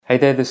Hey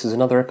there, this is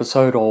another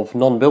episode of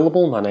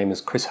Non-Billable. My name is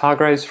Chris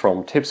Hargraves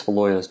from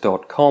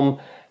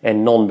tipsforlawyers.com,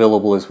 and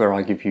Non-Billable is where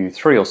I give you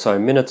 3 or so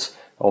minutes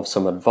of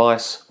some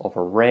advice, of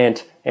a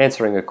rant,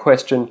 answering a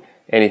question,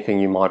 anything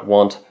you might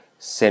want.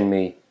 Send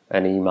me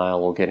an email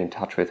or get in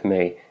touch with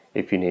me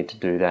if you need to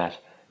do that.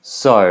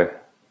 So,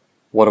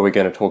 what are we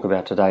going to talk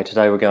about today?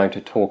 Today we're going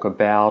to talk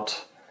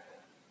about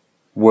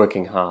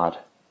working hard.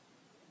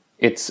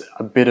 It's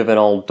a bit of an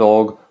old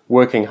dog,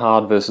 working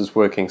hard versus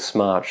working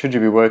smart. Should you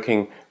be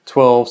working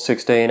 12,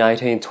 16,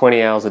 18,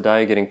 20 hours a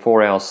day, getting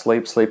 4 hours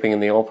sleep, sleeping in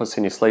the office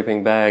in your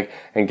sleeping bag,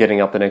 and getting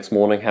up the next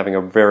morning, having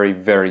a very,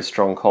 very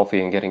strong coffee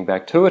and getting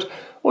back to it?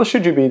 Or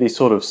should you be the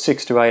sort of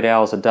 6 to 8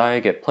 hours a day,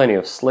 get plenty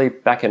of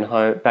sleep, back at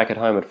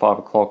home at 5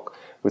 o'clock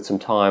with some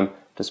time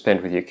to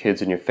spend with your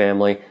kids and your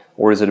family?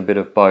 Or is it a bit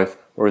of both?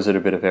 Or is it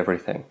a bit of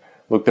everything?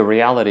 Look, the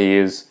reality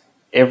is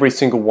every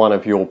single one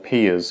of your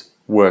peers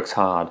works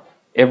hard.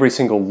 Every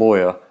single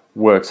lawyer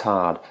works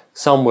hard.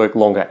 Some work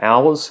longer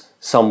hours,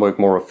 some work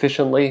more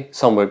efficiently,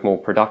 some work more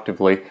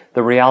productively.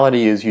 The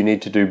reality is you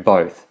need to do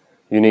both.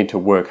 You need to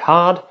work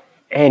hard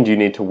and you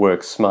need to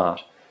work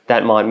smart.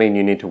 That might mean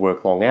you need to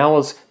work long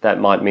hours.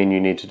 That might mean you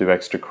need to do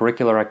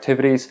extracurricular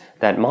activities.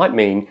 That might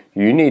mean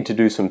you need to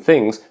do some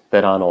things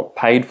that are not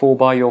paid for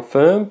by your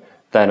firm,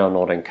 that are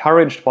not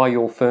encouraged by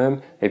your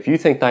firm. If you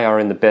think they are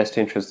in the best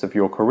interests of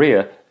your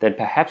career, then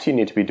perhaps you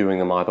need to be doing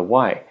them either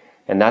way.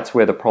 And that's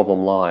where the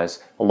problem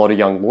lies. A lot of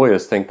young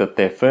lawyers think that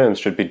their firms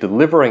should be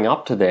delivering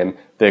up to them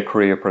their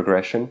career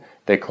progression,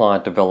 their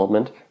client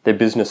development, their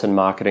business and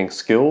marketing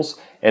skills,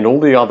 and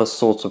all the other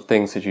sorts of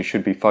things that you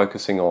should be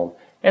focusing on.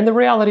 And the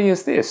reality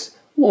is this: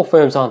 law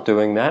firms aren't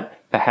doing that.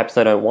 Perhaps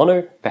they don't want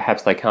to,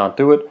 perhaps they can't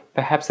do it,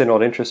 perhaps they're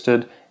not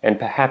interested, and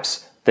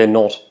perhaps they're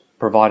not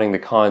providing the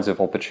kinds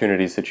of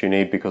opportunities that you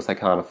need because they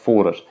can't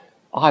afford it.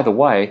 Either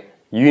way,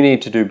 you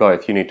need to do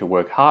both. You need to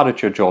work hard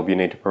at your job, you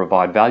need to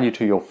provide value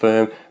to your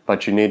firm,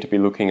 but you need to be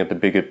looking at the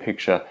bigger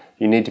picture.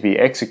 You need to be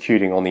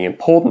executing on the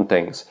important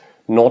things,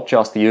 not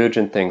just the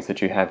urgent things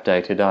that you have day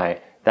to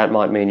day. That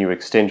might mean you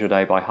extend your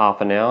day by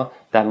half an hour,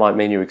 that might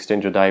mean you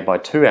extend your day by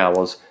 2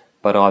 hours,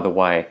 but either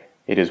way,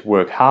 it is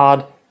work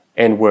hard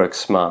and work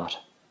smart.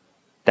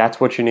 That's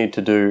what you need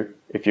to do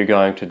if you're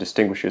going to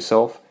distinguish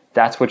yourself.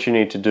 That's what you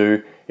need to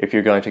do if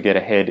you're going to get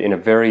ahead in a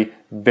very,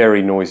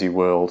 very noisy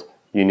world.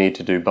 You need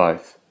to do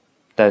both.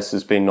 This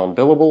has been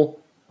Non-Billable.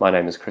 My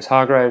name is Chris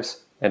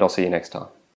Hargraves, and I'll see you next time.